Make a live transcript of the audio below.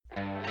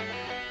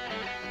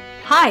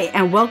Hi,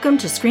 and welcome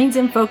to Screens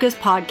in Focus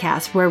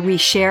podcast, where we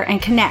share and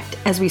connect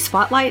as we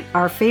spotlight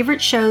our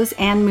favorite shows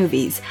and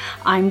movies.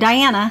 I'm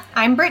Diana.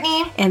 I'm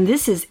Brittany. And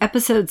this is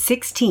episode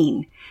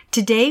 16.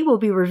 Today, we'll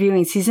be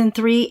reviewing season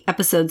 3,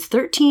 episodes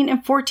 13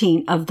 and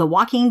 14 of The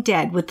Walking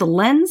Dead with the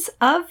lens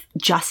of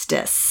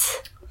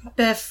justice.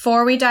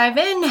 Before we dive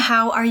in,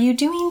 how are you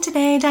doing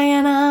today,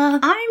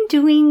 Diana? I'm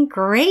doing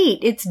great.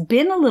 It's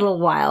been a little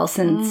while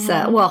since,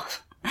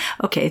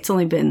 okay, it's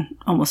only been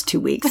almost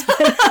 2 weeks.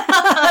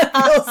 It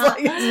feels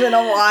like it's been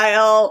a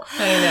while.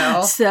 I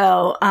know.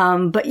 So,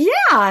 but yeah,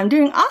 I'm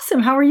doing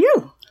awesome. How are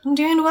you? I'm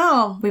doing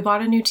well. We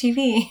bought a new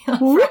TV.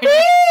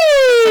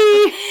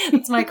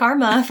 It's my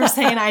karma for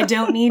saying I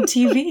don't need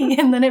TV,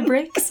 and then it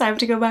breaks. I have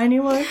to go buy a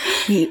new one.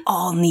 We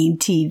all need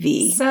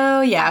TV.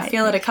 So, yeah, I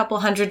feel it a couple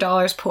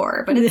 $100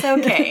 poor, but it's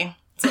okay.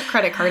 That's what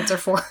credit cards are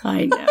for.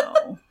 I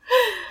know.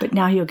 But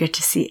now you'll get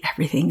to see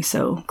everything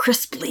so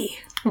crisply.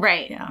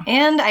 Right. Yeah.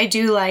 And I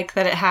do like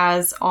that it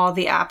has all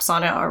the apps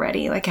on it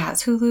already. Like it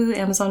has Hulu,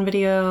 Amazon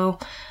Video,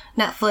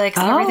 Netflix,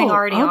 everything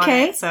already on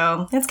it.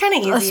 So it's kind of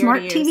easier to use. A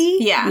smart TV?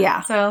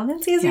 Yeah. So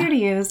it's easier to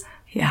use.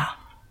 Yeah.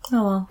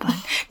 Oh, well. Fun.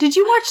 Did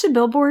you watch the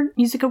Billboard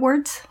Music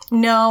Awards?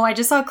 No, I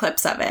just saw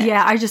clips of it.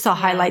 Yeah, I just saw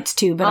highlights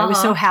too, but I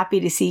was so happy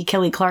to see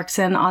Kelly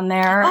Clarkson on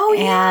there. Oh,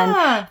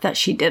 yeah. And that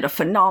she did a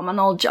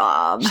phenomenal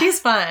job.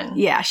 She's fun.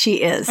 Yeah, she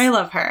is. I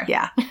love her.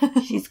 Yeah,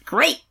 she's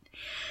great.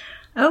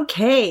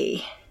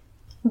 Okay.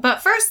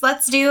 But first,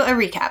 let's do a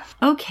recap.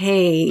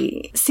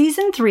 Okay.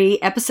 Season 3,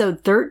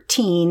 episode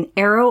 13,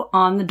 Arrow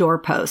on the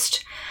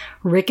Doorpost.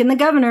 Rick and the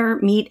governor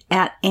meet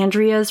at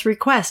Andrea's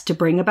request to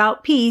bring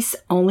about peace,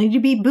 only to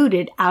be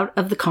booted out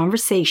of the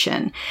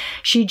conversation.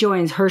 She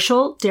joins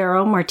Herschel,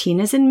 Darrow,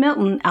 Martinez, and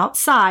Milton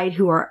outside,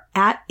 who are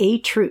at a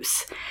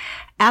truce.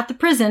 At the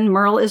prison,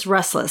 Merle is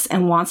restless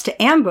and wants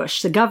to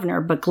ambush the governor,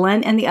 but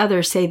Glenn and the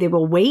others say they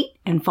will wait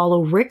and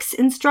follow Rick's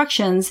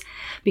instructions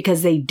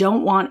because they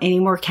don't want any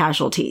more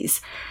casualties.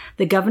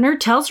 The governor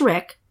tells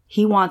Rick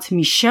he wants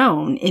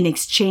Michonne in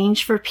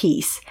exchange for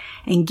peace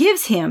and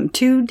gives him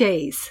 2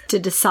 days to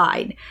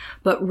decide.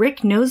 But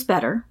Rick knows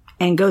better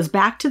and goes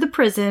back to the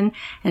prison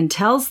and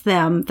tells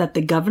them that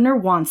the governor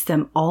wants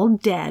them all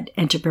dead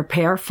and to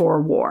prepare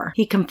for war.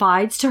 He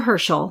confides to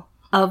Herschel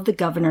of the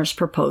governor's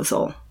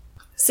proposal.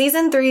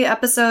 Season 3,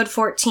 episode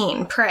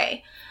 14,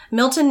 Prey.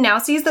 Milton now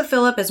sees that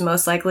Philip is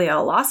most likely a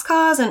lost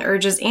cause and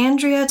urges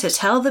Andrea to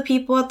tell the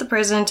people at the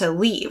prison to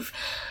leave.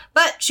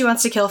 But she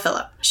wants to kill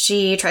Philip.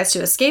 She tries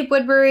to escape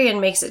Woodbury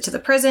and makes it to the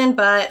prison,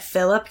 but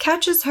Philip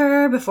catches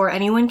her before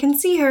anyone can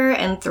see her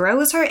and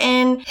throws her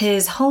in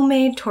his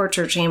homemade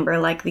torture chamber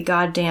like the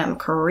goddamn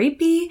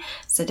creepy,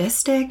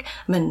 sadistic,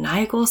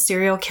 maniacal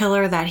serial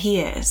killer that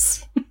he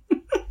is.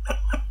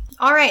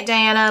 All right,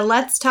 Diana,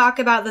 let's talk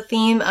about the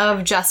theme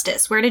of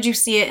justice. Where did you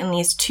see it in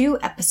these 2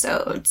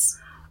 episodes?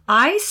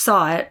 I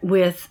saw it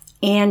with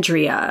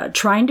Andrea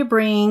trying to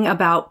bring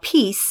about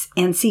peace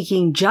and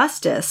seeking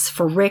justice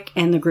for Rick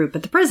and the group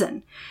at the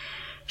prison.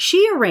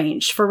 She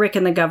arranged for Rick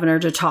and the governor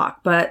to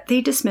talk, but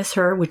they dismiss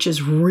her, which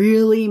is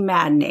really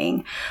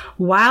maddening.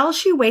 While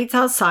she waits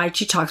outside,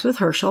 she talks with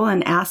Herschel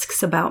and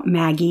asks about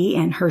Maggie,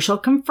 and Herschel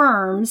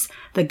confirms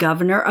the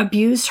governor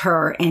abused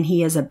her and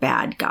he is a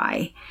bad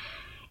guy.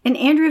 And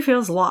Andrea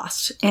feels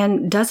lost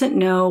and doesn't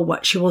know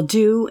what she will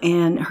do,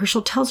 and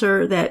Herschel tells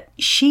her that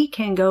she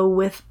can go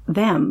with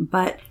them,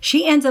 but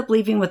she ends up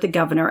leaving with the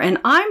governor, and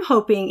I'm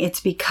hoping it's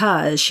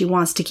because she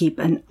wants to keep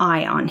an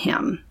eye on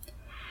him.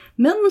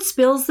 Milton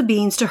spills the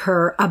beans to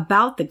her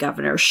about the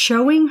governor,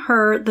 showing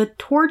her the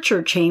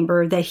torture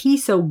chamber that he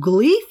so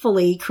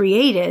gleefully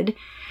created,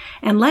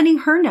 and letting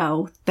her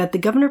know that the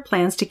governor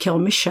plans to kill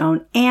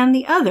Michonne and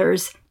the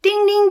others.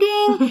 Ding, ding,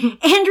 ding!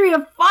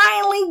 Andrea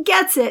finally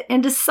gets it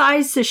and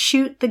decides to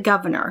shoot the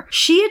governor.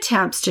 She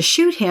attempts to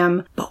shoot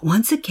him, but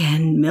once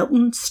again,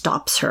 Milton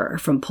stops her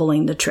from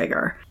pulling the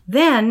trigger.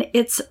 Then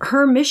it's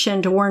her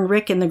mission to warn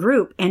Rick and the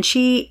group, and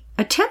she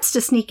attempts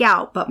to sneak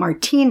out, but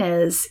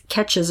Martinez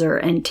catches her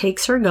and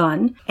takes her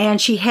gun,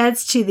 and she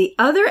heads to the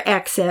other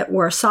exit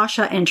where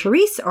Sasha and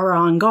Therese are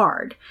on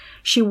guard.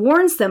 She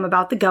warns them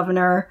about the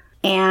governor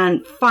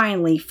and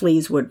finally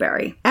flees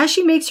Woodbury. As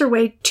she makes her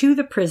way to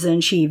the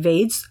prison, she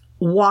evades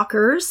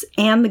walkers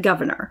and the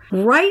governor.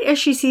 Right as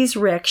she sees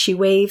Rick, she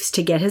waves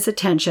to get his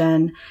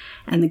attention,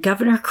 and the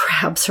governor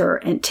grabs her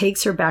and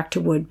takes her back to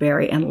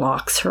Woodbury and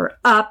locks her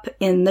up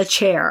in the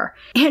chair.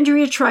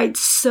 Andrea tried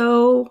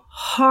so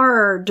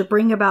hard to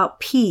bring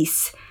about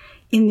peace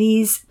in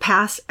these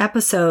past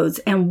episodes,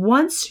 and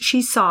once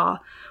she saw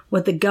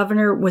what the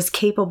governor was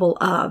capable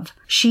of,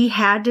 she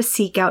had to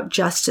seek out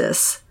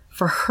justice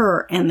for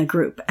her and the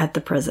group at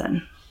the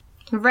prison.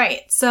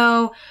 Right.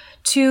 So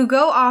to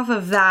go off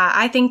of that,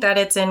 I think that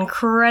it's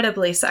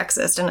incredibly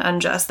sexist and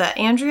unjust that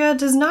Andrea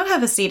does not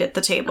have a seat at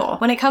the table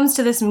when it comes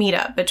to this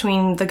meetup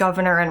between the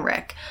governor and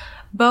Rick.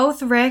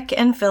 Both Rick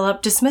and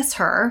Philip dismiss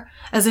her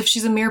as if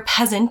she's a mere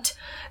peasant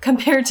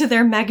compared to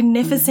their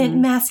magnificent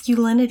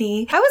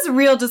masculinity. I was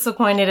real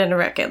disappointed in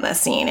Rick in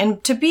this scene,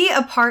 and to be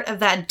a part of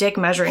that dick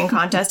measuring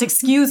contest,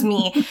 excuse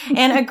me,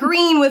 and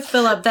agreeing with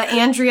Philip that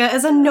Andrea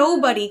is a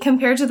nobody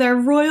compared to their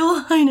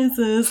royal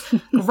highnesses.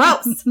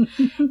 Gross.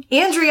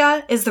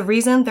 Andrea is the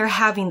reason they're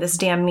having this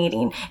damn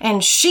meeting,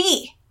 and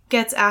she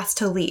gets asked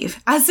to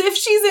leave, as if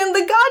she's in the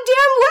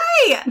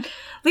goddamn way!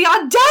 The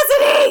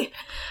audacity!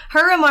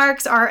 Her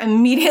remarks are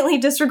immediately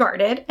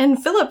disregarded,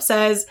 and Philip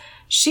says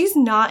she's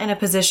not in a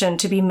position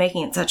to be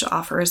making such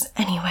offers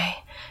anyway,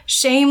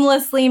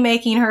 shamelessly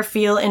making her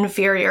feel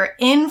inferior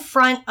in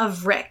front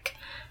of Rick.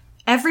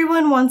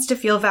 Everyone wants to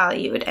feel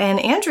valued, and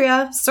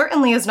Andrea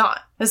certainly is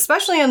not,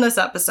 especially in this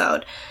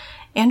episode.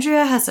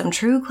 Andrea has some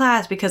true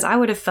class because I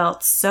would have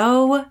felt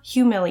so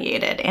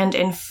humiliated and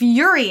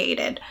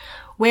infuriated.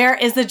 Where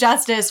is the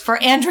justice for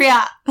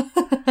Andrea?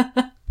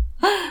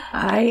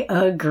 I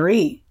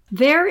agree.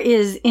 There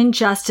is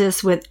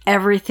injustice with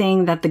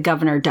everything that the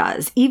governor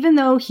does. Even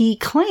though he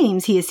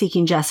claims he is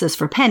seeking justice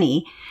for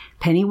Penny,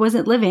 Penny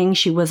wasn't living,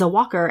 she was a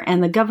walker,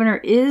 and the governor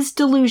is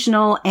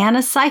delusional and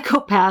a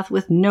psychopath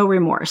with no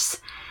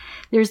remorse.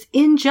 There's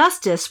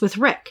injustice with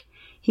Rick.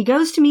 He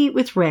goes to meet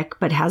with Rick,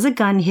 but has a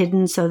gun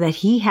hidden so that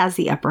he has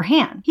the upper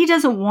hand. He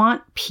doesn't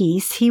want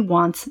peace, he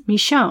wants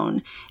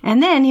Michonne.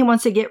 And then he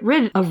wants to get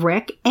rid of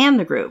Rick and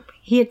the group.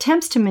 He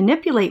attempts to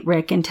manipulate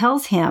Rick and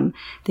tells him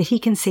that he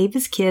can save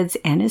his kids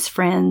and his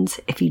friends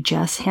if he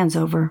just hands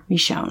over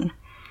Michonne.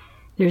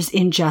 There's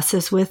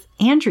injustice with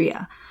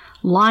Andrea,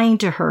 lying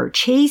to her,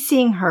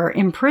 chasing her,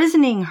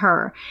 imprisoning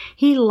her.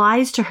 He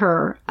lies to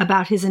her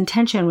about his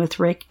intention with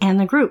Rick and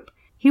the group.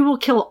 He will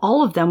kill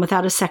all of them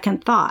without a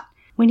second thought.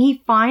 When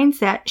he finds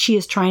that she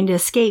is trying to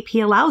escape,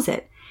 he allows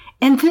it,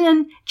 and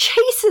then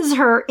chases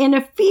her in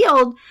a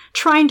field,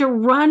 trying to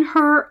run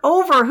her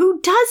over.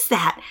 Who does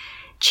that?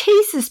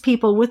 Chases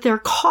people with their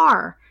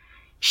car.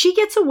 She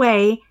gets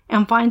away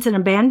and finds an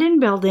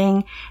abandoned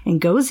building and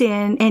goes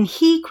in, and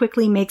he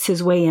quickly makes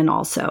his way in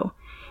also.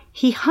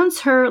 He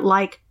hunts her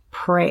like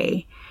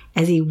prey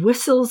as he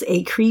whistles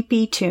a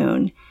creepy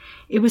tune.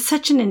 It was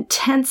such an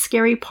intense,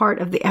 scary part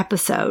of the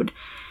episode.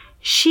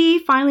 She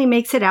finally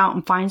makes it out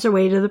and finds her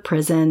way to the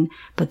prison,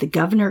 but the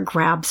governor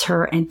grabs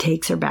her and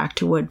takes her back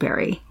to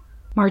Woodbury.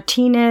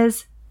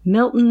 Martinez,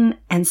 Milton,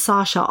 and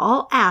Sasha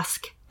all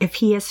ask if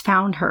he has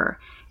found her,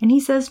 and he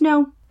says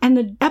no. And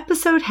the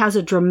episode has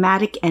a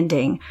dramatic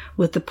ending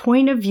with the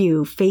point of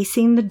view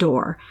facing the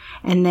door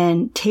and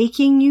then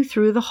taking you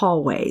through the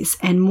hallways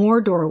and more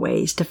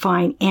doorways to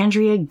find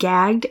Andrea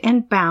gagged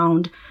and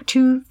bound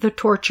to the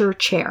torture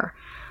chair.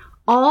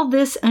 All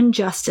this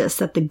injustice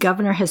that the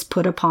governor has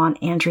put upon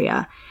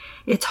Andrea,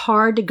 it's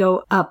hard to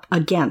go up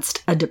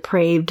against a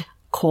depraved,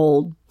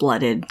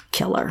 cold-blooded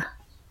killer.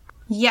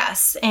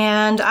 Yes,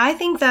 and I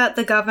think that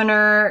the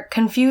governor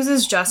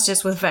confuses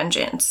justice with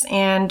vengeance,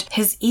 and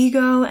his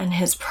ego and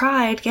his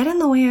pride get in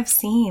the way of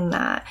seeing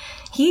that.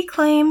 He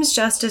claims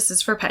justice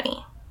is for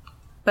Penny,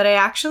 but I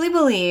actually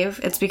believe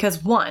it's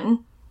because,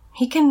 one,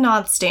 he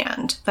cannot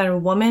stand that a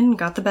woman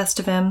got the best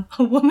of him,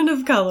 a woman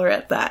of color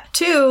at that.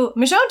 2,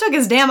 Michonne took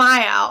his damn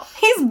eye out.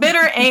 He's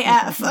bitter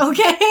AF,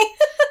 okay?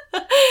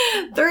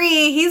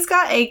 3, he's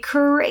got a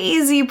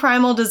crazy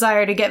primal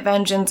desire to get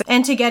vengeance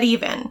and to get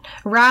even,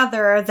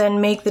 rather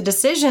than make the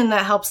decision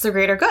that helps the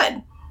greater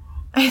good.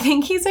 I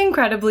think he's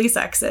incredibly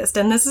sexist,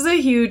 and this is a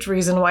huge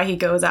reason why he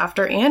goes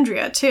after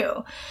Andrea,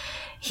 too.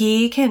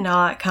 He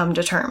cannot come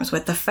to terms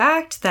with the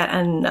fact that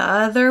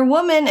another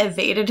woman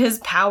evaded his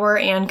power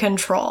and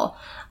control.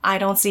 I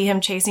don't see him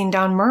chasing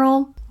down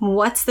Merle.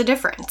 What's the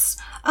difference?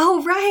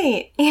 Oh,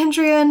 right.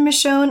 Andrea and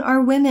Michonne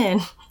are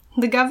women.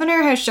 The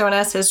governor has shown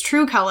us his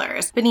true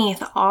colors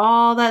beneath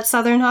all that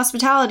southern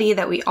hospitality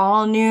that we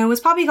all knew was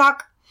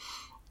poppycock.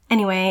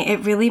 Anyway, it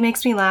really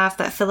makes me laugh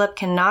that Philip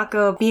cannot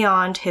go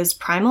beyond his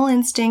primal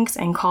instincts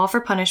and call for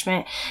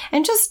punishment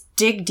and just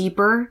dig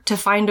deeper to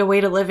find a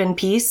way to live in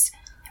peace.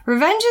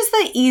 Revenge is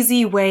the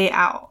easy way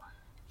out.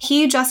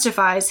 He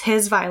justifies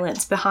his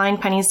violence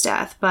behind Penny's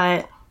death,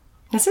 but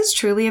this is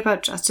truly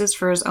about justice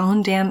for his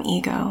own damn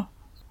ego.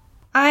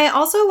 I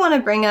also want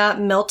to bring up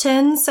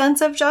Milton's sense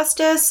of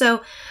justice.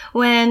 So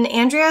when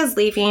Andrea is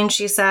leaving,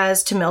 she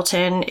says to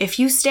Milton, if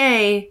you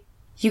stay,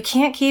 you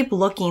can't keep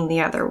looking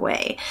the other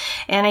way.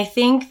 And I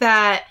think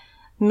that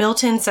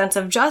Milton's sense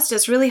of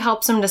justice really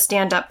helps him to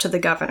stand up to the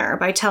governor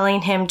by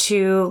telling him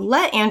to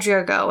let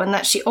Andrea go and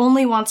that she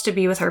only wants to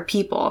be with her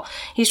people.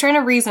 He's trying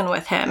to reason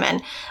with him,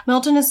 and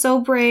Milton is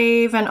so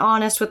brave and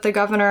honest with the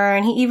governor,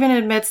 and he even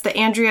admits that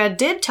Andrea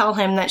did tell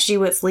him that she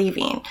was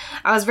leaving.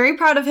 I was very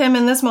proud of him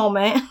in this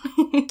moment.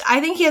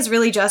 I think he has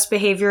really just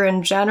behavior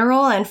in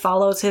general and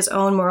follows his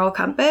own moral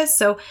compass,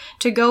 so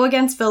to go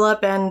against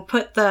Philip and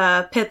put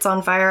the pits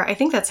on fire, I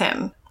think that's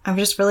him. I'm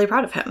just really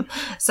proud of him.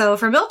 So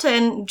for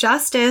Milton,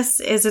 justice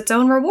is its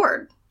own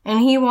reward,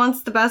 and he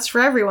wants the best for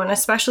everyone,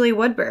 especially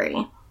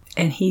Woodbury.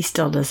 And he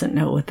still doesn't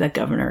know what the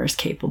governor is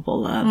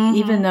capable of. Mm-hmm.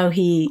 Even though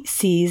he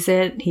sees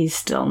it, he's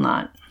still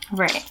not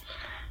right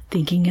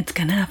thinking it's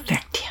going to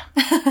affect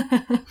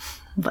him.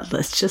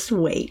 let's just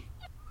wait.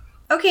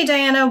 Okay,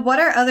 Diana, what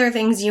are other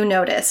things you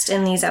noticed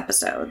in these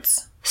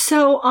episodes?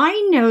 So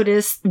I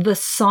noticed the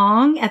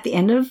song at the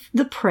end of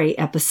the Prey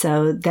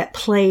episode that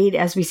played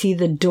as we see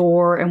the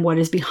door and what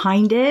is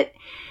behind it.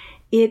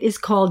 It is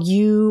called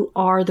You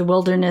Are the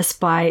Wilderness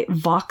by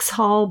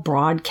Vauxhall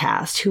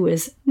Broadcast, who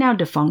is now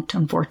defunct,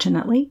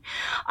 unfortunately.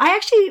 I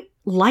actually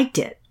liked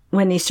it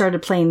when they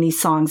started playing these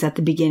songs at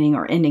the beginning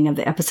or ending of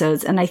the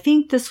episodes. And I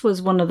think this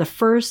was one of the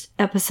first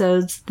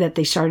episodes that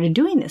they started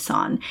doing this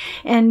on.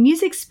 And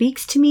music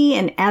speaks to me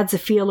and adds a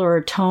feel or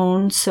a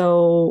tone.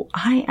 So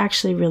I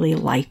actually really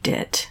liked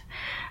it.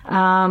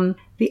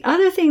 The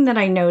other thing that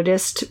I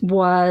noticed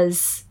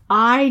was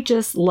I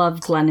just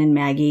love Glenn and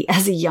Maggie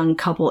as a young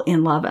couple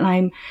in love. And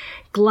I'm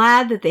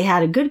glad that they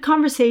had a good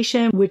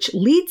conversation, which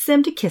leads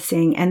them to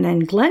kissing. And then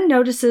Glenn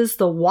notices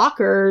the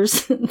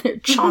walkers, they're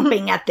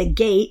chomping at the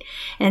gate,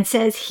 and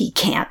says he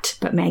can't.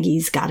 But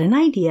Maggie's got an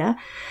idea.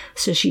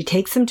 So she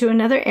takes them to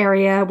another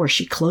area where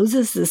she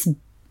closes this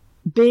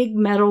big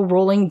metal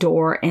rolling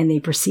door, and they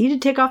proceed to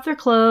take off their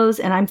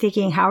clothes. And I'm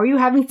thinking, how are you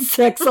having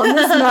sex on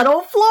this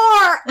metal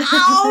floor?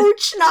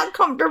 Ouch! Not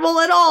comfortable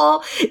at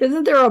all.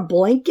 Isn't there a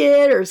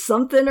blanket or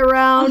something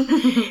around?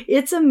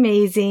 It's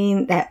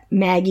amazing that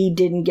Maggie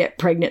didn't get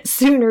pregnant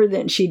sooner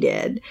than she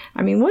did.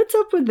 I mean, what's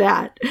up with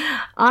that?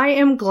 I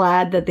am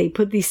glad that they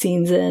put these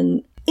scenes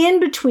in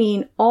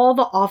between all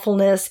the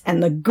awfulness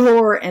and the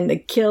gore and the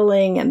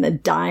killing and the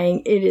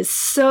dying. It is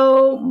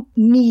so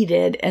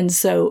needed and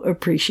so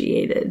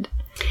appreciated.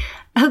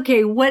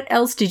 Okay, what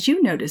else did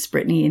you notice,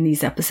 Brittany, in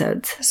these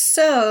episodes?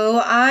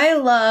 So, I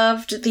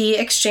loved the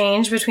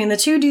exchange between the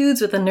two dudes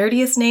with the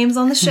nerdiest names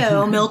on the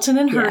show, Milton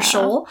and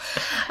Herschel.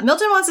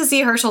 Milton wants to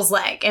see Herschel's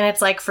leg, and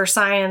it's like for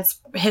science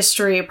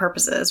history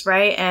purposes,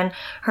 right? And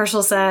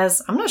Herschel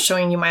says, I'm not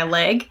showing you my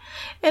leg.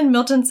 And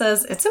Milton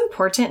says, it's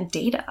important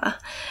data.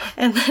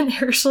 And then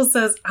Herschel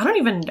says, I don't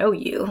even know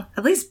you.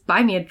 At least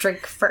buy me a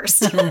drink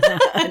first.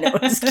 I know,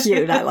 it was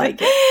cute. I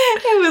like it.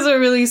 It was a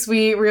really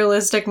sweet,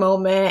 realistic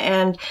moment.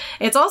 And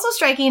it's also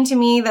striking to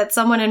me that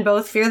someone in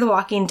both Fear the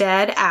Walking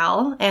Dead,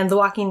 Al, and The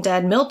Walking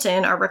Dead,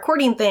 Milton, are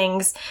recording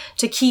things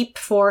to keep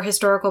for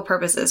historical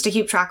purposes, to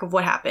keep track of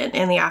what happened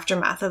in the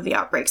aftermath of the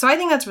outbreak. So I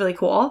think that's really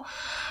cool.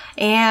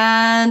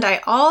 And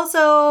I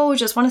also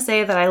just want to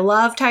say that I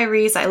love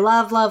Tyrese. I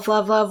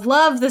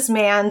love this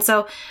man.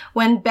 So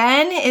when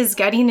Ben is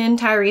getting in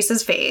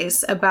Tyrese's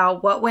face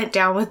about what went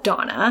down with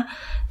Donna,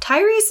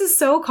 Tyrese is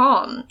so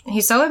calm.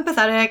 He's so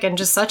empathetic and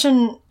just such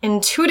an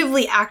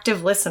intuitively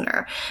active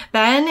listener.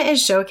 Ben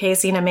is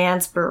showcasing a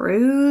man's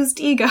bruised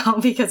ego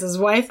because his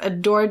wife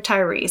adored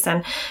Tyrese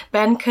and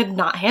Ben could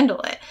not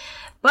handle it.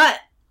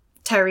 But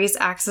Tyrese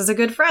acts as a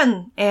good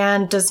friend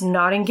and does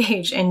not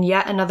engage in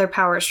yet another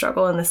power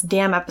struggle in this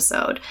damn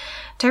episode.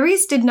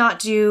 Tyrese did not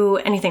do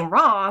anything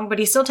wrong, but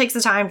he still takes the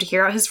time to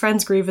hear out his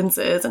friend's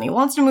grievances and he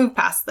wants to move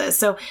past this.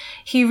 So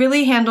he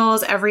really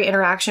handles every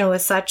interaction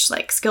with such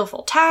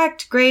skillful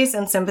tact, grace,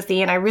 and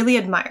sympathy, and I really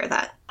admire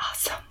that.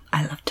 Awesome.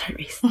 I love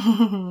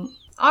Tyrese.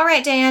 All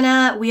right,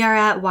 Diana, we are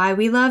at Why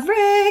We Love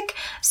Rick.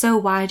 So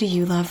why do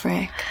you love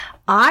Rick?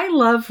 I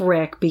love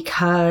Rick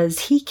because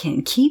he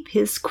can keep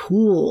his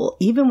cool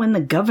even when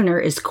the governor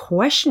is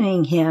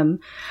questioning him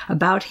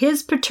about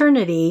his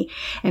paternity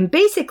and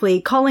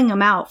basically calling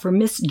him out for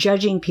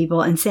misjudging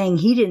people and saying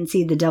he didn't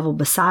see the devil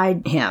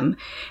beside him.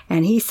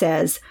 And he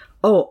says,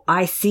 oh,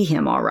 I see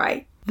him all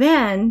right.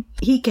 Then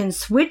he can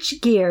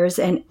switch gears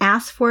and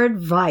ask for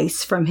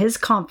advice from his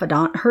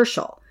confidant,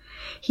 Herschel.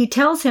 He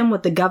tells him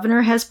what the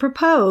governor has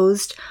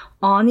proposed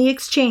on the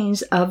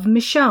exchange of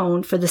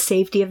Michonne for the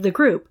safety of the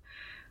group.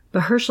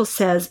 But Herschel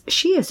says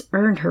she has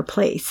earned her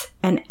place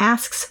and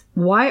asks,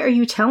 why are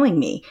you telling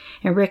me?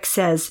 And Rick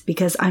says,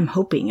 because I'm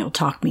hoping you'll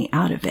talk me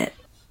out of it.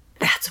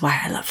 That's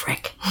why I love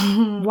Rick.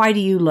 Why do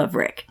you love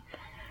Rick?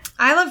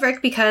 I love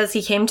Rick because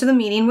he came to the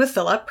meeting with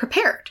Philip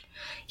prepared.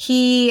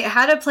 He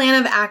had a plan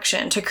of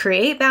action to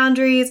create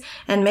boundaries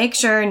and make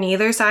sure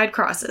neither side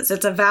crosses.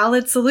 It's a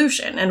valid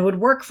solution and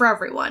would work for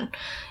everyone.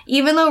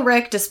 Even though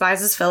Rick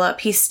despises Philip,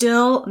 he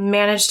still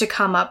managed to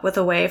come up with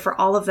a way for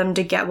all of them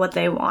to get what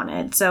they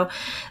wanted. So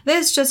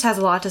this just has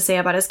a lot to say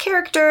about his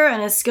character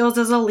and his skills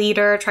as a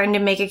leader, trying to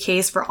make a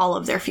case for all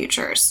of their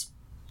futures.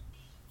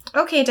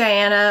 Okay,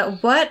 Diana,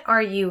 what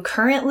are you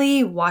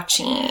currently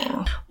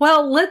watching?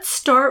 Well, let's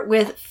start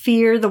with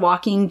Fear the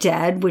Walking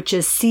Dead, which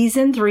is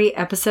Season 3,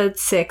 Episode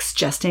 6,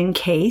 Just in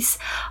Case.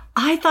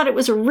 I thought it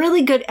was a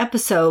really good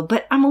episode,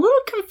 but I'm a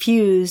little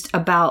confused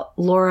about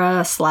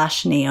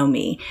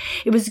Laura/Naomi.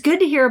 It was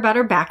good to hear about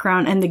her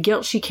background and the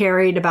guilt she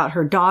carried about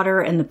her daughter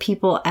and the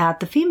people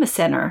at the FEMA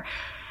Center.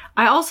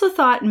 I also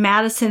thought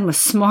Madison was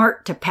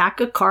smart to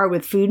pack a car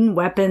with food and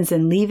weapons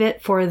and leave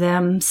it for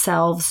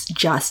themselves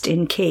just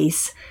in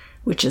case,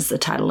 which is the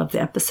title of the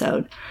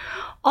episode.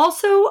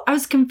 Also, I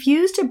was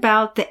confused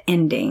about the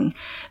ending.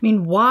 I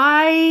mean,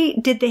 why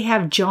did they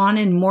have John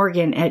and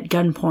Morgan at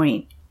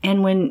gunpoint?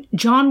 And when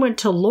John went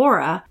to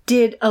Laura,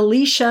 did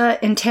Alicia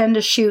intend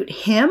to shoot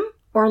him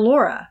or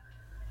Laura?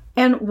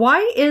 And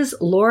why is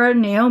Laura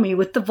Naomi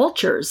with the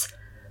vultures?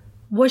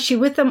 Was she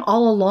with them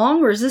all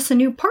along, or is this a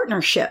new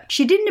partnership?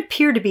 She didn't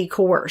appear to be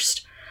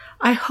coerced.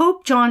 I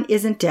hope John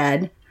isn't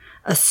dead,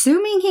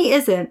 assuming he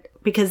isn't,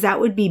 because that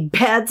would be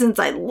bad since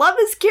I love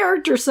his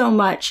character so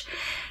much.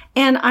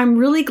 And I'm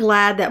really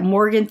glad that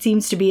Morgan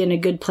seems to be in a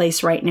good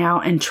place right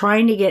now and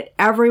trying to get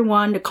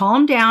everyone to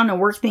calm down and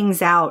work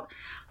things out.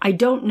 I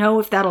don't know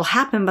if that'll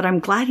happen, but I'm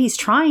glad he's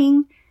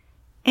trying.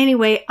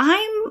 Anyway,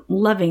 I'm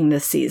loving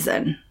this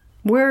season.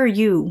 Where are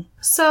you?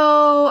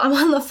 So, I'm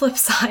on the flip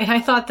side. I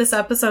thought this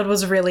episode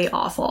was really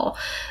awful.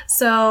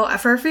 So,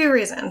 for a few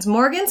reasons.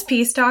 Morgan's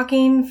peace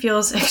talking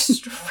feels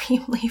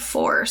extremely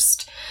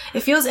forced.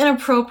 It feels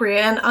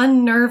inappropriate and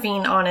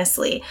unnerving,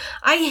 honestly.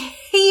 I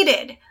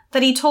hated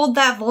that he told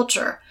that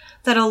vulture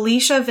that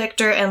Alicia,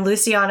 Victor, and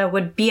Luciana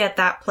would be at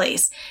that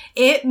place.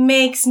 It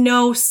makes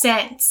no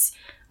sense.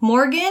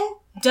 Morgan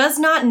does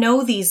not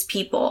know these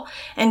people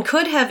and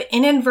could have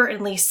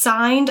inadvertently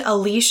signed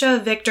Alicia,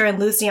 Victor, and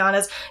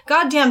Luciana's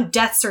goddamn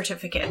death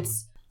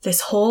certificates.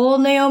 This whole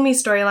Naomi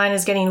storyline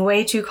is getting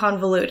way too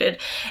convoluted.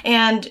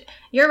 And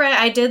you're right,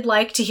 I did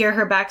like to hear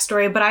her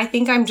backstory, but I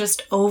think I'm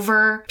just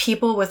over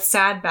people with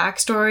sad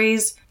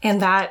backstories,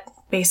 and that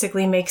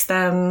basically makes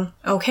them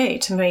okay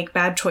to make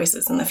bad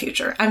choices in the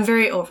future. I'm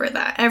very over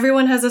that.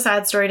 Everyone has a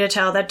sad story to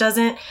tell. That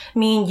doesn't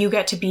mean you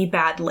get to be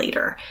bad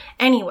later.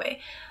 Anyway,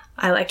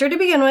 I liked her to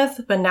begin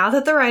with, but now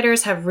that the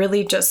writers have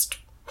really just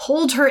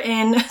pulled her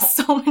in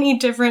so many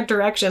different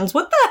directions,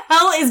 what the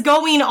hell is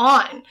going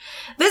on?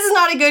 This is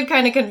not a good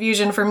kind of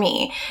confusion for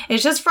me.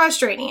 It's just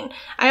frustrating.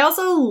 I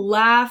also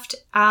laughed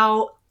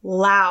out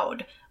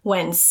loud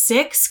when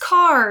 6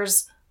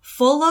 cars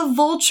full of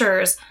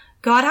vultures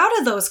got out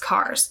of those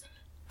cars,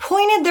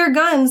 pointed their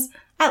guns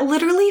at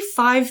literally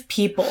 5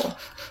 people.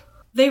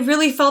 They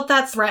really felt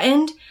that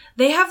threatened.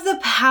 They have the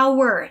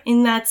power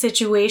in that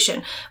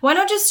situation. Why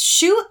not just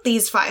shoot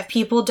these 5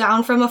 people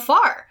down from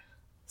afar?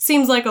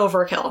 Seems like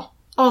overkill.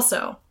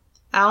 Also,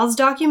 Al's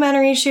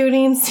documentary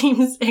shooting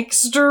seems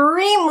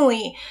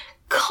extremely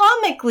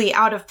comically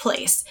out of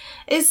place,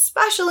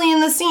 especially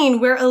in the scene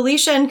where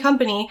Alicia and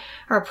company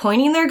are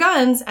pointing their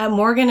guns at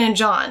Morgan and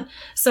John.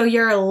 So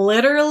you're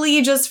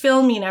literally just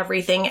filming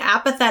everything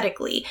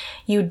apathetically.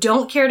 You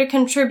don't care to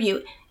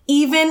contribute,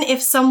 even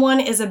if someone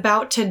is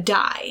about to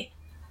die.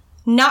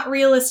 Not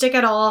realistic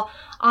at all.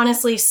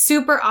 Honestly,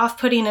 super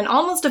off-putting and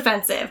almost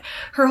offensive.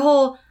 Her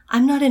whole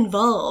 "I'm not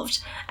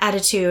involved"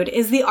 attitude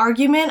is the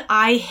argument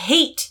I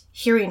hate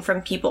hearing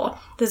from people.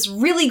 This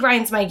really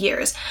grinds my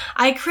gears.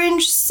 I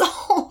cringe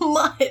so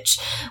much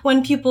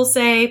when people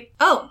say,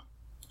 "Oh,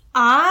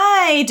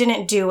 I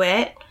didn't do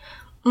it."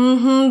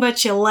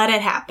 But you let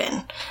it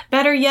happen.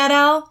 Better yet,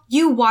 Elle,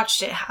 you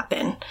watched it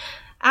happen.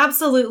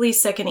 Absolutely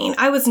sickening.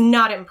 I was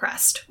not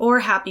impressed or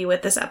happy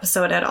with this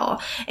episode at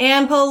all.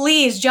 And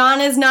please, John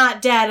is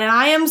not dead, and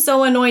I am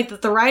so annoyed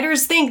that the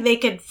writers think they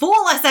could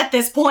fool us at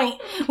this point.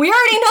 We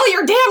already know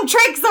your damn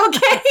tricks,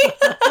 okay?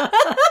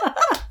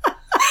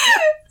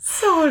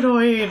 So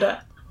annoyed.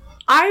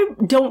 I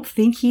don't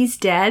think he's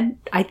dead.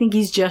 I think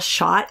he's just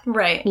shot.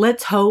 Right.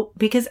 Let's hope,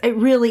 because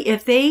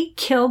if they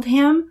killed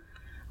him,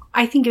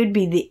 I think it would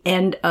be the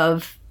end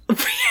of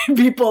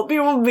people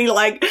would be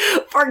like,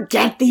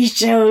 forget these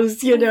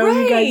shows, you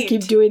guys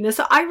keep doing this.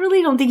 So I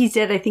really don't think he's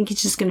dead. I think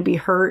he's just going to be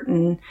hurt.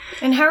 And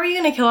how are you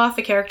going to kill off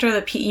a character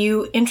that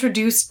you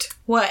introduced,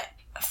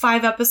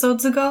 5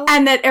 episodes ago?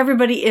 And that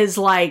everybody is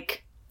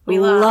like,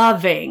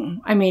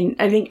 loving. I mean,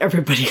 I think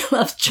everybody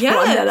loves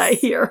John that I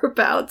hear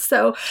about.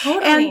 So,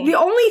 totally. And the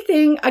only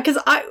thing, because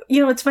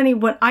it's funny,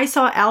 when I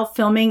saw Al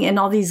filming and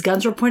all these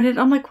guns were pointed,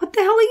 I'm like, what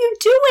the hell are you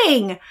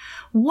doing?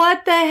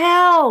 What the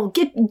hell?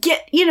 Get,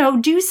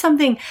 do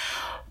something.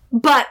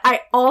 But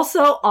I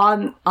also,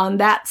 on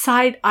that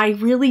side, I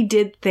really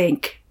did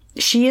think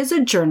she is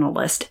a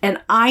journalist.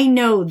 And I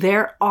know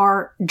there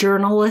are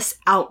journalists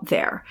out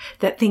there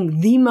that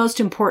think the most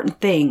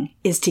important thing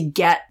is to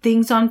get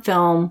things on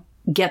film,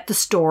 get the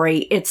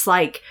story. It's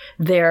like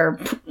their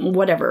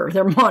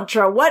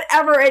mantra,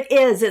 whatever it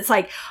is. It's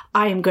like,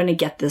 I am going to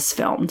get this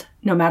filmed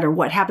no matter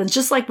what happens.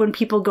 Just like when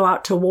people go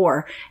out to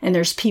war and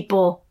there's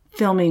people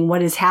filming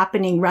what is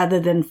happening rather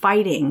than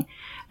fighting.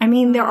 I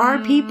mean, there are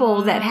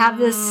people that have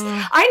this.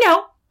 I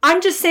know.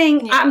 I'm just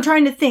saying, I'm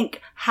trying to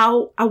think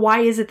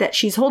why is it that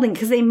she's holding?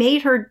 Because they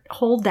made her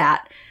hold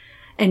that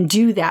and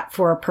do that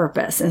for a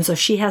purpose. And so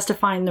she has to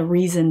find the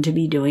reason to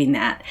be doing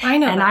that. I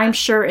know. And I'm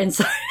sure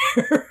inside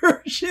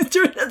her, she's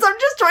doing this. I'm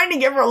just trying to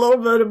give her a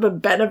little bit of a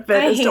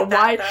benefit as to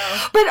why.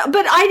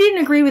 But I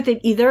didn't agree with it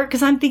either,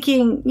 because I'm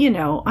thinking,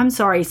 I'm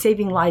sorry,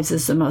 saving lives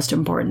is the most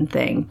important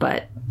thing.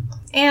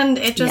 And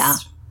it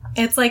just,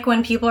 it's like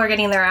when people are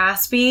getting their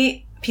ass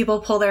beat, people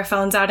pull their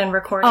phones out and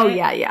record it. Oh,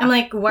 yeah, yeah. I'm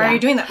like, why are you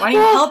doing that? Why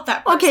don't you help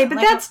that person? Okay,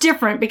 but that's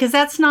different, because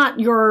that's not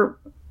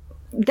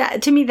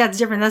to me, that's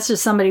different. That's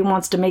just somebody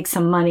wants to make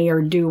some money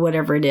or do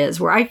whatever it is,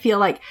 where I feel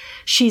like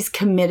she's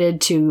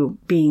committed to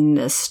being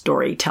this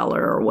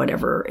storyteller or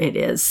whatever it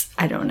is.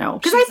 I don't know.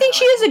 Because I think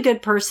she is a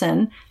good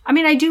person. I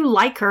mean, I do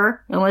like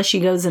her, unless she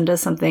goes into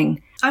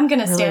something I'm going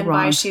to really stand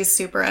wrong. by she's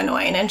super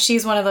annoying, and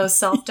she's one of those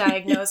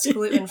self-diagnosed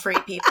gluten-free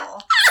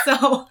people.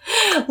 So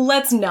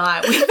let's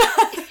not.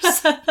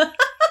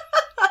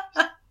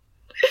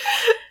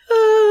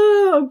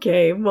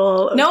 Okay,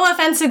 well... No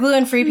offense to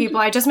gluten-free people.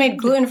 I just made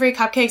gluten-free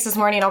cupcakes this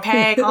morning,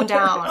 okay? Calm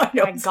down. Oh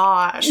my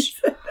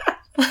gosh.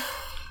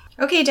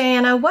 Okay,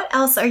 Diana, what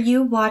else are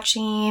you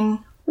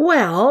watching?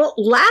 Well,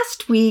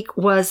 last week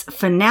was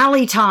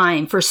finale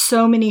time for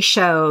so many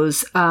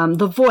shows.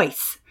 The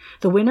Voice.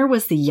 The winner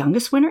was the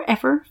youngest winner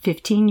ever,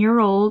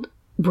 15-year-old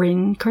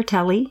Bryn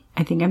Cartelli.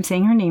 I think I'm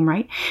saying her name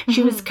right.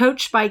 She was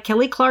coached by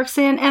Kelly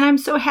Clarkson, and I'm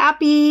so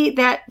happy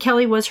that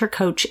Kelly was her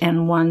coach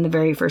and won the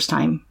very first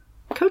time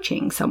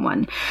coaching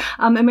someone.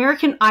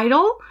 American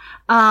Idol,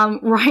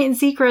 Ryan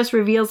Seacrest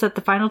reveals that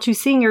the final two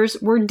singers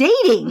were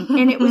dating,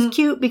 and it was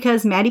cute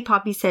because Maddie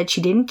Poppy said she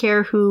didn't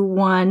care who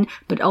won,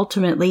 but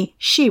ultimately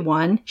she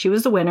won. She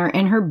was the winner,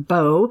 and her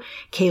beau,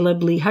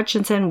 Caleb Lee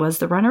Hutchinson, was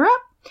the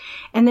runner-up.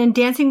 And then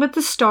Dancing with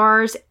the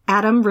Stars,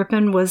 Adam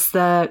Rippon was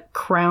the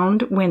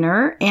crowned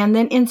winner. And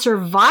then in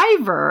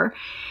Survivor,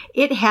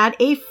 it had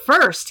a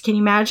first. Can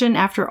you imagine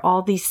after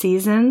all these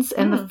seasons?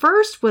 And the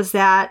first was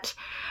that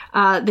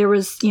there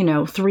was,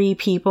 3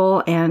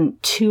 people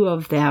and 2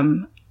 of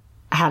them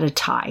had a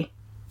tie.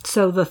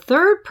 So the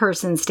third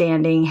person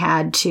standing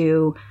had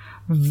to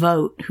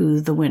vote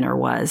who the winner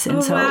was. And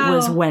it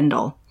was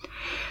Wendell.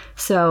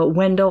 So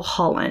Wendell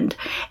Holland.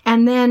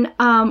 And then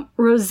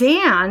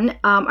Roseanne,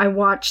 I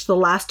watched the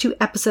last 2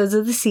 episodes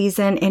of the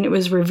season, and it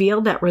was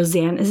revealed that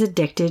Roseanne is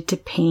addicted to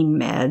pain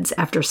meds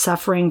after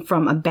suffering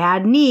from a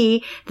bad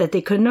knee that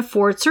they couldn't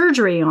afford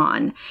surgery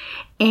on.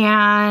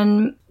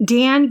 And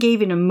Dan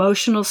gave an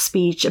emotional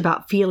speech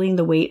about feeling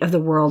the weight of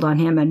the world on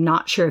him and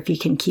not sure if he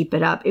can keep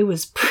it up. It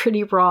was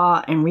pretty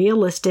raw and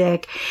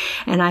realistic,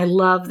 and I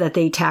love that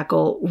they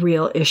tackle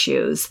real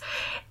issues.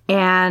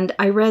 And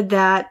I read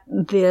that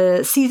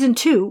the season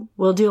 2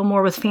 will deal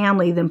more with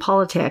family than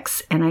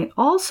politics. And I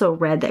also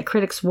read that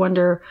critics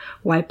wonder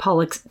why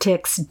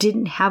politics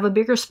didn't have a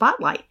bigger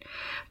spotlight.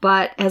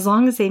 But as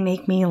long as they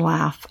make me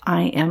laugh,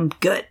 I am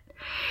good.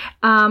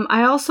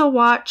 I also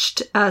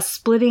watched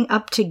Splitting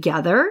Up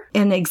Together,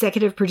 and the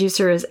executive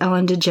producer is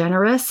Ellen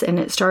DeGeneres, and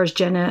it stars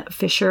Jenna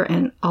Fisher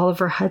and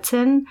Oliver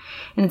Hudson.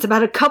 And it's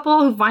about a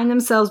couple who find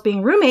themselves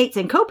being roommates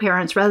and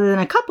co-parents rather than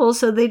a couple,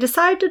 so they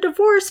decide to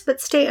divorce but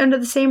stay under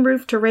the same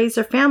roof to raise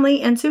their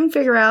family and soon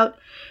figure out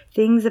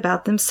things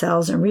about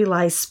themselves and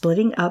realize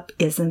splitting up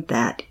isn't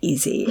that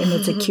easy. And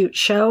it's a cute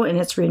show, and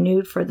it's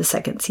renewed for the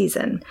 2nd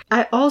season.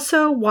 I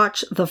also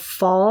watched The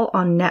Fall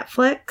on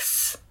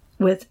Netflix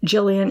with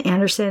Gillian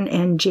Anderson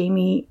and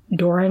Jamie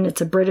Doran.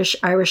 It's a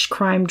British-Irish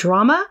crime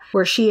drama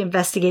where she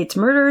investigates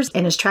murders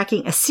and is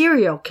tracking a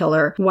serial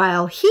killer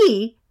while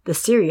he, the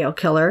serial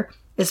killer,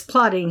 is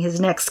plotting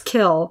his next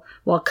kill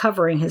while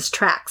covering his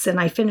tracks. And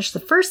I finished the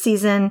 1st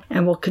season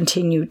and will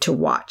continue to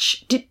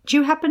watch. Did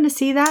you happen to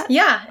see that?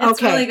 Yeah,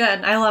 it's really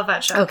good. I love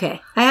that show.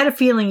 Okay. I had a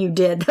feeling you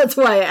did. That's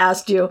why I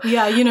asked you.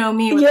 Yeah, you know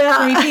me with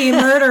creepy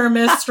murder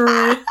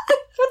mystery.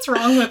 What's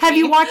wrong with me? Have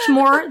you watched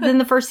more than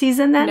the 1st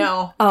season then?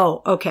 No.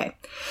 Oh, okay.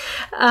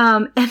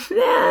 And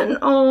then,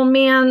 oh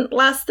man,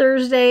 last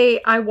Thursday,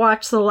 I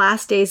watched The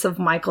Last Days of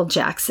Michael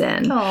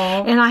Jackson.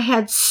 Aww. And I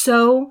had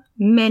so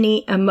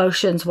many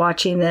emotions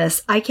watching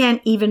this. I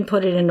can't even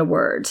put it into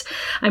words.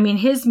 I mean,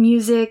 his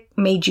music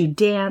made you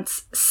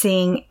dance,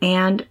 sing,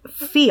 and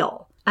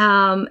feel.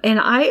 And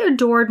I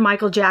adored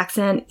Michael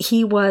Jackson.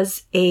 He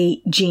was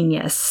a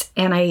genius.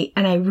 And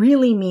I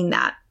really mean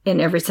that in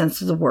every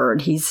sense of the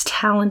word. He's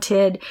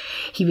talented.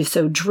 He was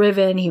so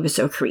driven. He was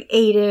so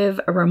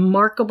creative, a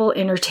remarkable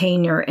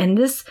entertainer. And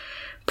this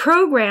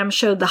program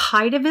showed the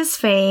height of his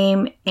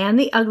fame and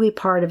the ugly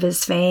part of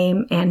his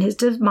fame and his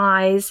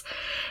demise.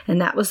 And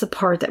that was the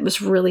part that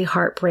was really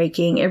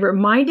heartbreaking. It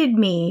reminded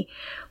me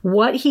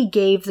what he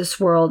gave this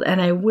world.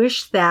 And I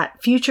wish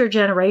that future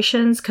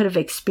generations could have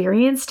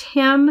experienced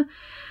him.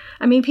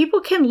 I mean,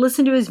 people can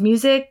listen to his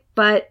music,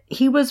 but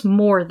he was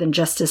more than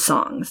just his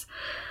songs.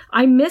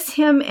 I miss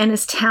him and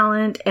his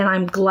talent, and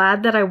I'm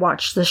glad that I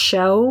watched the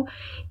show.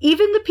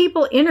 Even the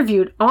people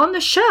interviewed on the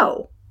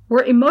show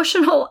were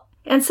emotional,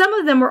 and some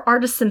of them were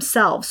artists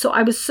themselves. So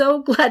I was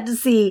so glad to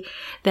see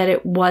that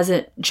it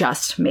wasn't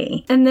just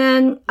me. And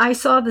then I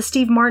saw the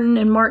Steve Martin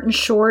and Martin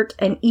short,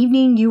 An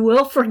Evening You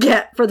Will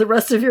Forget for the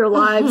Rest of Your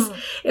Lives.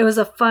 It was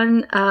a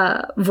fun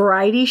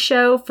variety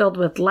show filled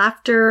with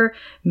laughter,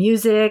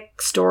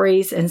 music,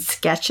 stories, and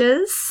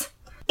sketches.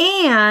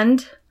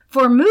 And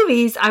for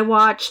movies, I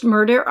watched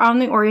Murder on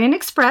the Orient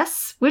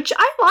Express, which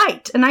I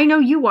liked. And I know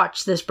you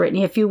watched this,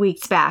 Brittany, a few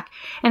weeks back.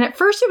 And at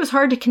first it was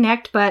hard to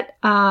connect, but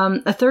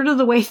a third of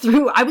the way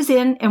through, I was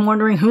in and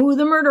wondering who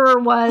the murderer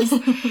was.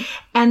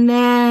 And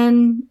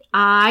then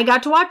I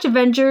got to watch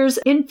Avengers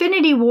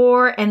Infinity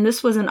War, and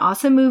this was an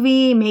awesome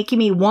movie, making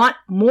me want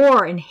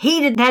more and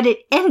hated that it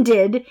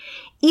ended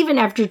even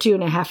after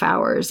 2.5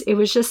 hours. It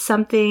was just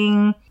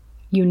something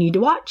you need to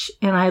watch.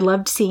 And I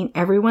loved seeing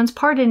everyone's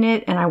part in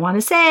it. And I want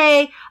to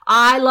say,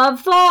 I love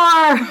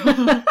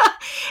Thor!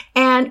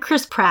 And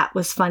Chris Pratt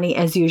was funny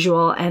as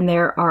usual. And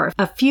there are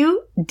a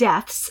few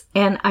deaths.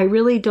 And I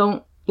really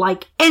don't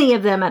like any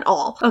of them at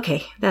all.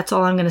 Okay, that's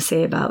all I'm going to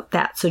say about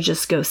that. So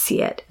just go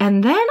see it.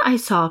 And then I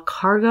saw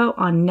Cargo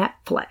on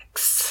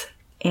Netflix.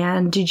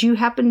 And did you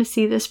happen to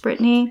see this,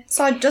 Brittany?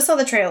 Just saw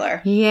the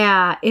trailer.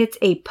 Yeah, it's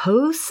a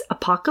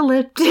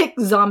post-apocalyptic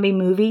zombie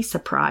movie,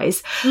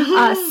 surprise,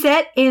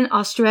 set in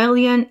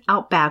Australian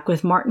outback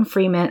with Martin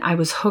Freeman. I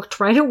was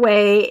hooked right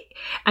away.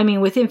 I mean,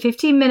 within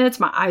 15 minutes,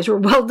 my eyes were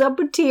welled up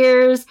with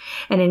tears.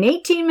 And in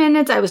 18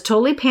 minutes, I was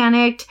totally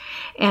panicked.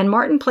 And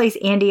Martin plays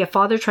Andy, a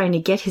father trying to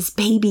get his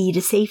baby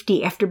to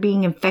safety after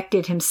being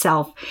infected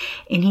himself.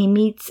 And he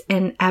meets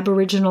an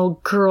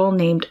Aboriginal girl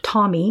named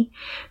Tommy,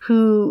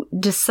 who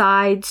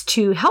decides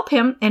to help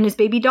him and his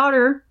baby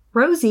daughter,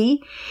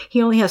 Rosie.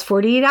 He only has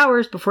 48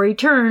 hours before he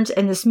turns,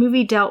 and this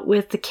movie dealt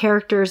with the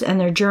characters and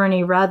their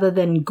journey rather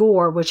than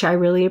gore, which I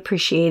really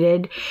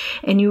appreciated.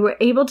 And you were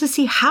able to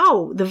see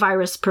how the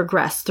virus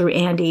progressed through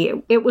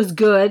Andy. It was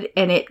good,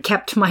 and it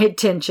kept my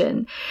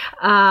attention.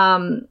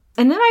 And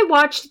then I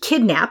watched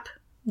Kidnap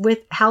with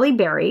Halle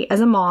Berry as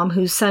a mom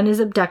whose son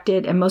is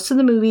abducted, and most of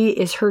the movie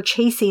is her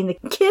chasing the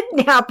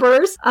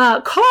kidnapper's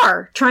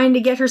car, trying to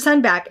get her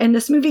son back. And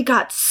this movie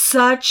got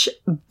such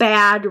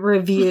bad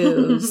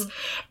reviews.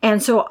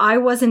 And so I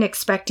wasn't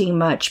expecting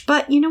much.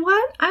 But you know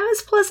what? I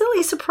was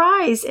pleasantly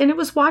surprised, and it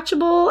was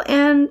watchable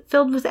and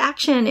filled with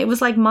action. It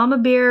was like Mama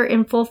Bear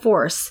in full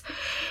force.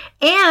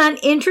 And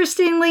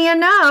interestingly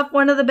enough,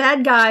 one of the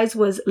bad guys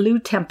was Lou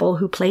Temple,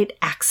 who played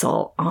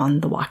Axel on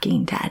The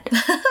Walking Dead.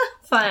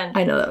 Fun.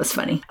 I know, that was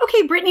funny.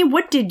 Okay, Brittany,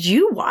 what did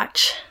you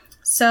watch?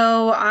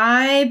 So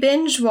I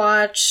binge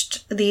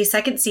watched the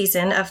second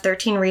season of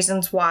 13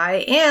 Reasons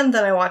Why, and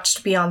then I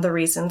watched Beyond the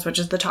Reasons, which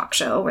is the talk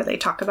show where they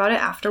talk about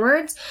it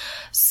afterwards.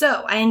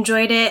 So I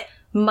enjoyed it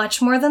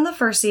much more than the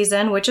first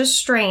season, which is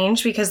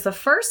strange because the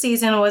first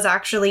season was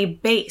actually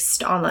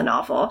based on the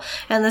novel,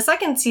 and the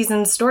second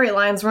season's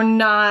storylines were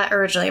not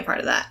originally a part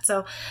of that.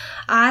 So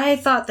I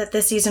thought that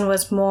this season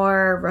was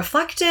more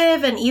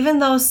reflective, and even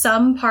though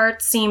some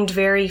parts seemed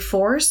very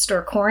forced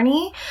or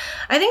corny,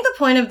 I think the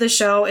point of the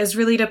show is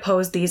really to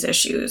pose these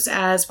issues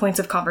as points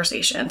of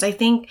conversations. I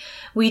think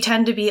we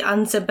tend to be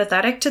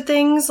unsympathetic to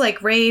things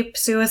like rape,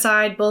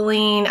 suicide,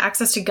 bullying,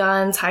 access to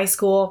guns, high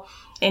school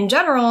in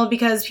general,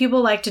 because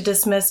people like to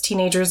dismiss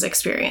teenagers'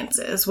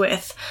 experiences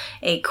with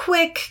a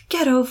quick,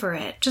 get over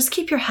it, just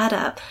keep your head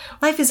up.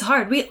 Life is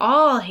hard. We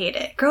all hate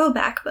it. Grow a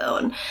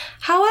backbone.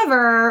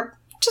 However,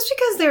 just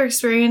because their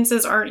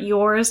experiences aren't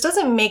yours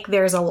doesn't make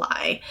theirs a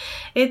lie.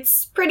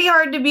 It's pretty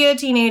hard to be a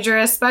teenager,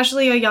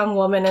 especially a young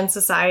woman in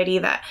society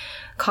that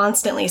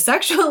constantly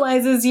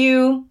sexualizes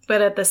you,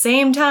 but at the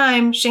same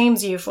time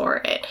shames you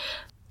for it.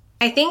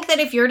 I think that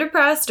if you're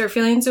depressed or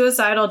feeling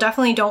suicidal,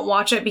 definitely don't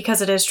watch it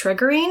because it is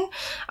triggering.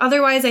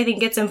 Otherwise, I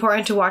think it's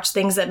important to watch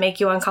things that make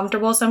you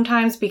uncomfortable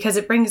sometimes because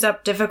it brings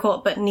up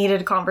difficult but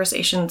needed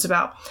conversations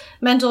about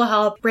mental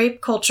health, rape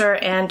culture,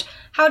 and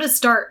how to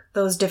start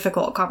those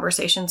difficult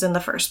conversations in the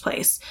first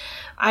place.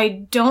 I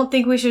don't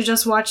think we should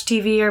just watch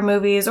TV or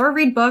movies or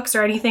read books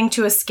or anything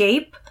to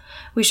escape.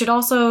 We should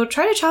also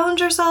try to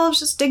challenge ourselves,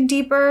 just dig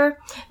deeper,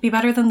 be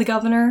better than the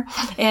governor,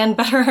 and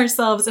better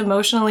ourselves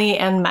emotionally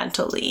and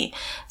mentally.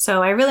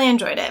 So I really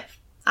enjoyed it.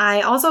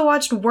 I also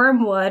watched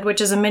Wormwood, which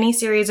is a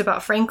mini-series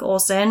about Frank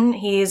Olson.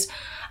 He's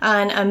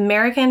an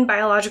American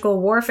biological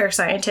warfare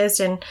scientist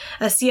and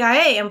a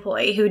CIA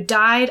employee who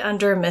died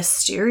under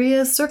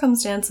mysterious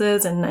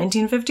circumstances in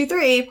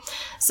 1953.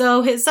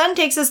 So his son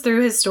takes us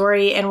through his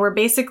story, and we're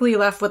basically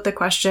left with the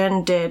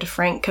question, did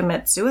Frank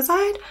commit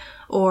suicide?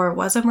 Or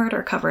was a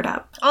murder covered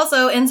up?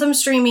 Also, in some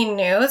streaming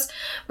news,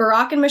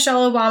 Barack and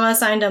Michelle Obama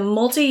signed a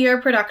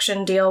multi-year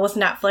production deal with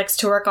Netflix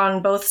to work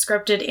on both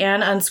scripted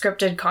and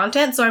unscripted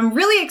content, so I'm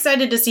really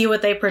excited to see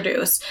what they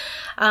produce.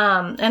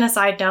 And a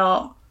side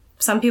note,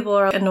 some people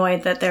are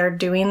annoyed that they're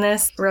doing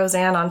this.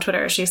 Roseanne on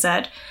Twitter, she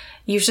said,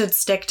 you should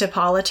stick to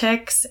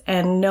politics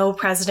and no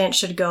president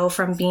should go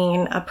from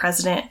being a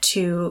president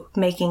to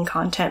making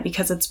content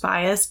because it's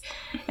biased.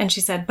 And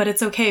she said, but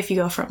it's okay if you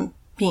go from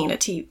being on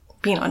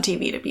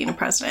TV to being a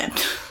president.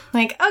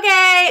 Like,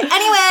 okay,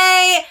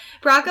 anyway,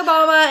 Barack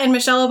Obama and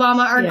Michelle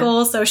Obama are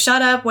goals, so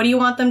shut up. What do you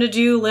want them to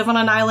do? Live on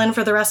an island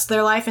for the rest of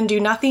their life and do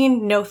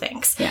nothing? No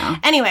thanks. Yeah.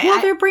 Anyway.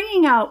 Well, they're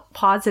bringing out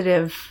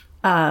positive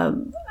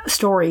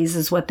stories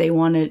is what they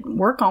want to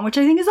work on, which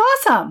I think is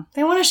awesome.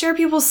 They want to share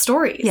people's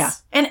stories. Yeah.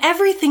 And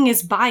everything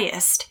is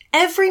biased.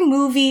 Every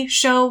movie,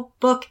 show,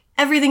 book,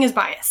 everything is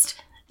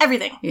biased.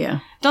 Everything.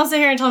 Yeah. Don't sit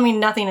here and tell me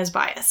nothing is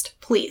biased.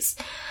 Please.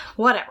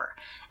 Whatever.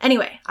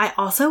 Anyway, I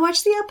also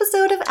watched the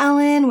episode of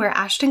Ellen where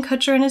Ashton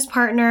Kutcher and his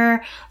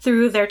partner,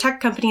 through their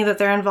tech company that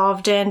they're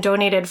involved in,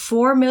 donated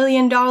 $4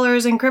 million in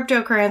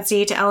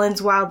cryptocurrency to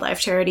Ellen's wildlife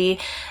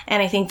charity.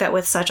 And I think that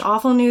with such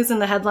awful news in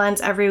the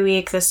headlines every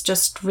week, this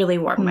just really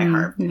warmed my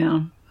heart.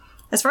 Yeah.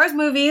 As far as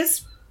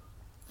movies,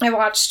 I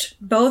watched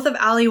both of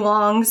Ali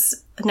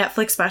Wong's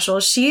Netflix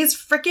specials. She's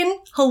freaking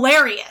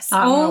hilarious.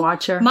 I'm gonna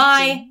watch her.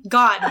 My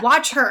God.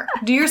 Watch her.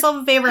 Do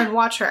yourself a favor and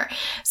watch her.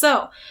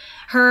 So,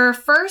 Her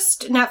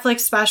first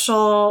Netflix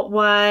special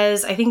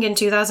was, I think, in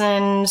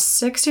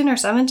 2016 or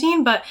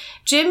 17, but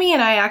Jimmy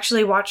and I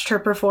actually watched her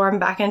perform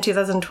back in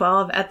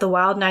 2012 at the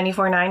Wild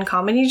 94.9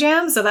 Comedy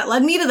Jam, so that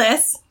led me to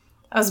this.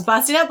 I was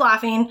busting up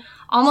laughing,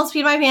 almost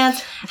peed my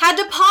pants, had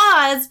to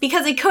pause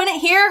because I couldn't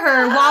hear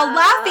her while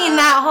laughing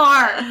that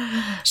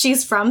hard.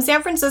 She's from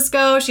San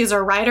Francisco. She's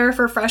a writer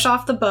for Fresh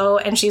Off the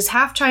Boat, and she's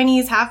half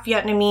Chinese, half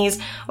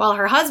Vietnamese, while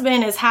her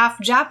husband is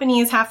half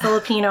Japanese, half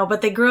Filipino,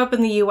 but they grew up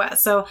in the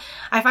U.S. So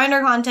I find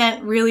her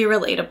content really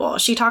relatable.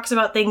 She talks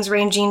about things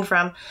ranging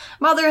from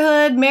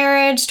motherhood,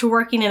 marriage, to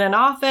working in an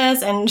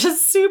office, and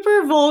just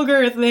super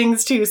vulgar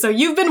things too. So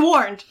you've been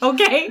warned,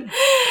 okay?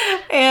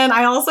 And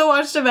I also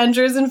watched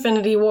Avengers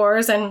Infinity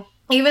Wars, and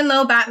even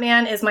though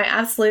Batman is my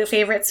absolute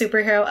favorite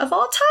superhero of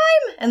all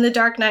time, and The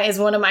Dark Knight is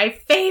one of my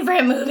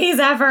favorite movies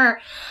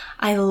ever,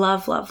 I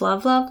love, love,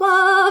 love, love,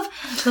 love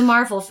the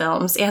Marvel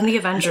films and the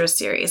Avengers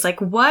series. Like,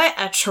 what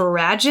a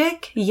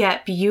tragic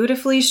yet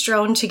beautifully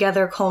strewn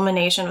together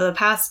culmination of the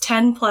past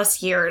 10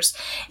 plus years.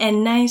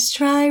 And nice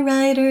try,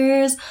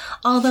 writers.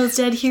 All those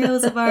dead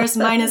heroes of ours,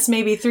 minus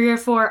maybe 3 or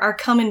 4, are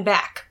coming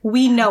back.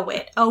 We know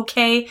it,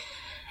 okay?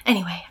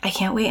 Anyway, I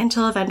can't wait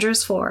until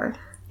Avengers 4.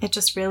 It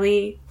just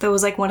really, that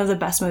was like one of the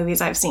best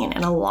movies I've seen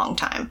in a long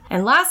time.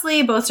 And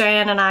lastly, both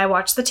Diane and I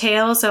watched The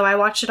Tale, so I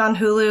watched it on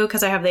Hulu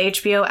because I have the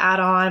HBO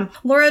add-on.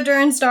 Laura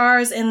Dern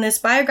stars in this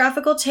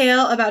biographical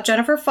tale about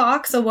Jennifer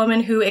Fox, a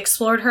woman who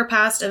explored her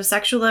past of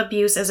sexual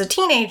abuse as a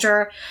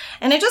teenager,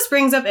 and it just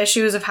brings up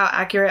issues of how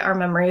accurate our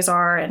memories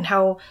are and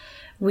how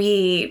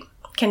we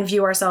can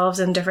view ourselves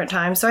in different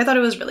times. So I thought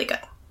it was really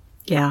good.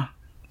 Yeah.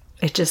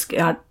 It just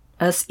got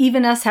us,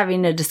 even us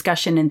having a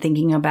discussion and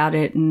thinking about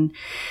it, and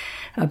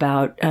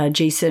about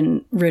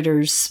Jason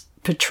Ritter's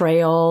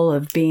portrayal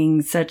of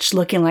being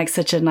looking like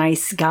such a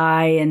nice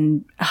guy.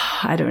 And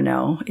I don't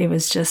know. It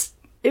was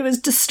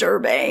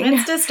disturbing.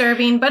 It's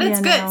disturbing, but it's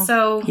good.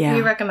 So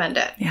we recommend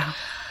it. Yeah.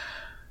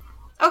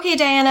 Okay,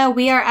 Diana,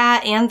 we are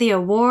at And the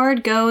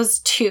Award Goes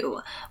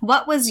To.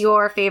 What was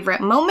your favorite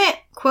moment,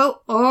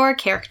 quote, or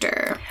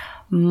character?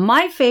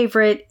 My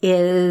favorite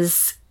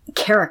is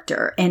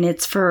character, and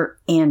it's for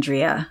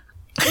Andrea.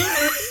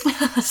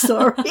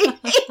 Sorry.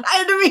 I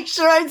had to make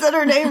sure I said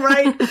her name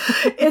right.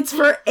 It's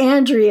for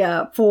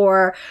Andrea,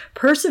 for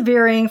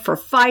persevering, for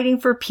fighting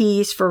for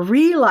peace, for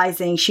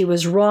realizing she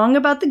was wrong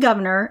about the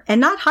governor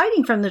and not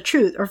hiding from the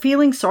truth or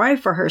feeling sorry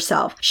for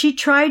herself. She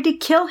tried to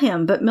kill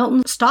him, but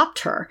Milton stopped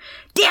her.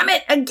 Damn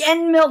it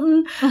again,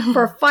 Milton,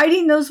 for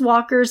fighting those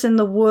walkers in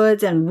the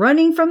woods and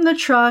running from the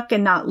truck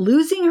and not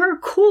losing her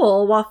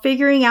cool while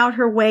figuring out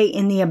her way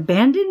in the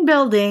abandoned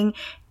building.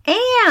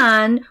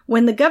 And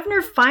when the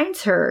governor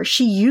finds her,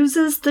 she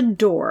uses the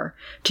door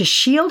to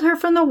shield her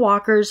from the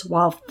walkers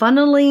while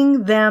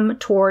funneling them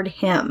toward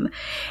him.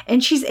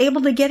 And she's able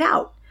to get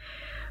out.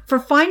 For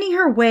finding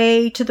her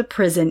way to the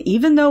prison,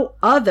 even though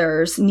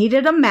others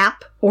needed a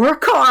map or a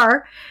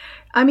car.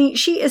 I mean,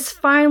 she is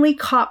finally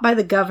caught by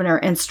the governor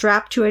and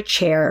strapped to a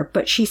chair,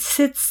 but she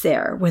sits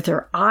there with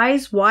her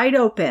eyes wide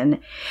open.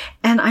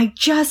 And I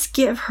just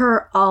give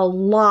her a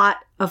lot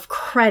of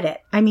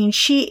credit. I mean,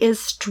 she is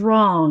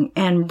strong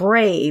and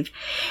brave,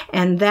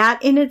 and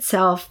that in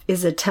itself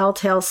is a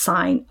telltale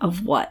sign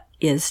of what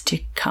is to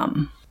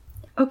come.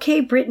 Okay,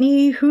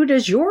 Brittany, who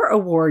does your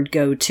award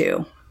go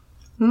to?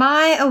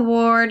 My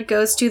award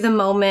goes to the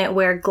moment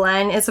where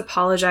Glenn is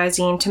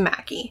apologizing to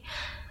Maggie.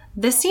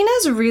 This scene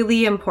is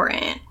really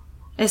important,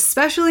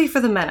 especially for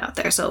the men out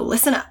there, so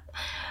listen up.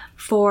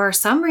 For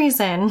some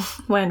reason,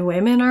 when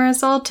women are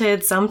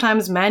assaulted,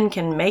 sometimes men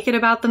can make it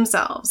about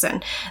themselves.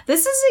 And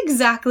this is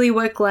exactly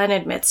what Glenn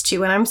admits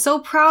to, and I'm so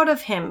proud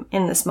of him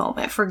in this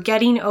moment for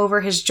getting over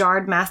his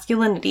jarred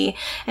masculinity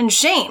and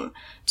shame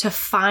to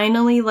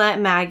finally let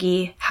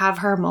Maggie have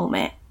her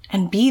moment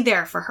and be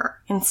there for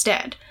her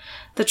instead.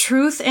 The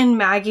truth in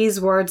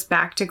Maggie's words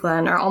back to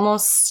Glenn are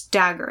almost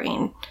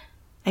staggering.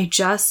 I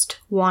just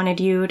wanted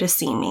you to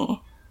see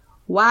me.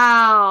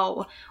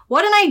 Wow.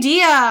 What an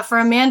idea for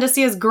a man to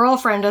see his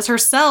girlfriend as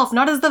herself,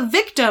 not as the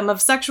victim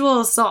of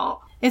sexual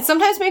assault. It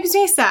sometimes makes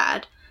me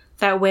sad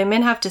that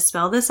women have to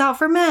spell this out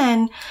for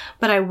men,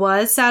 but I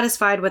was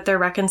satisfied with their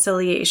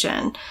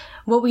reconciliation.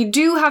 What we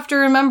do have to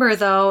remember,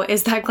 though,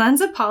 is that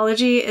Glenn's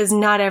apology is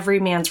not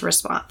every man's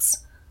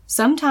response.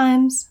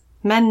 Sometimes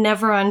men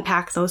never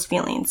unpack those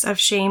feelings of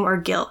shame or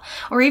guilt,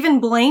 or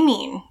even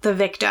blaming the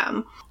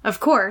victim. Of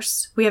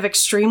course, we have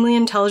extremely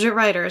intelligent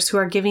writers who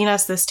are giving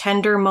us this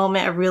tender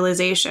moment of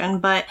realization,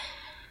 but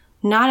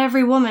not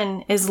every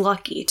woman is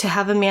lucky to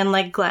have a man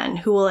like Glenn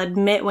who will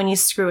admit when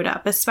he's screwed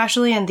up,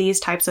 especially in these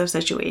types of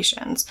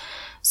situations.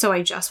 So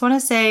I just want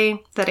to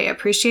say that I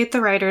appreciate the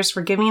writers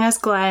for giving us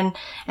Glenn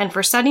and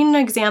for setting an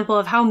example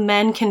of how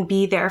men can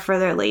be there for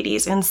their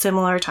ladies in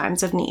similar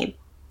times of need.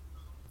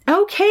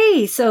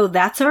 Okay, so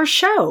that's our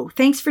show.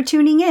 Thanks for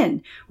tuning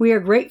in. We are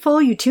grateful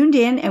you tuned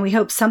in, and we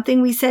hope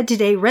something we said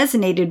today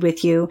resonated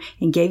with you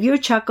and gave you a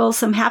chuckle,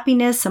 some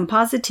happiness, some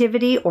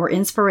positivity, or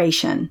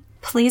inspiration.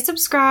 Please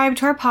subscribe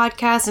to our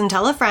podcast and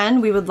tell a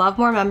friend. We would love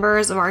more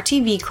members of our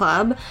TV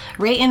club.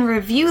 Rate and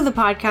review the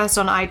podcast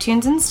on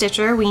iTunes and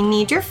Stitcher. We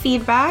need your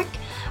feedback.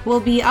 We'll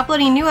be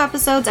uploading new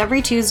episodes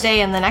every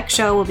Tuesday, and the next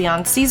show will be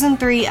on Season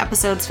 3,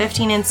 Episodes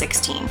 15 and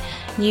 16.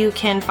 You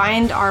can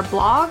find our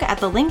blog at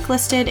the link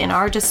listed in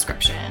our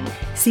description.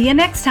 See you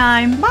next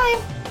time.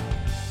 Bye!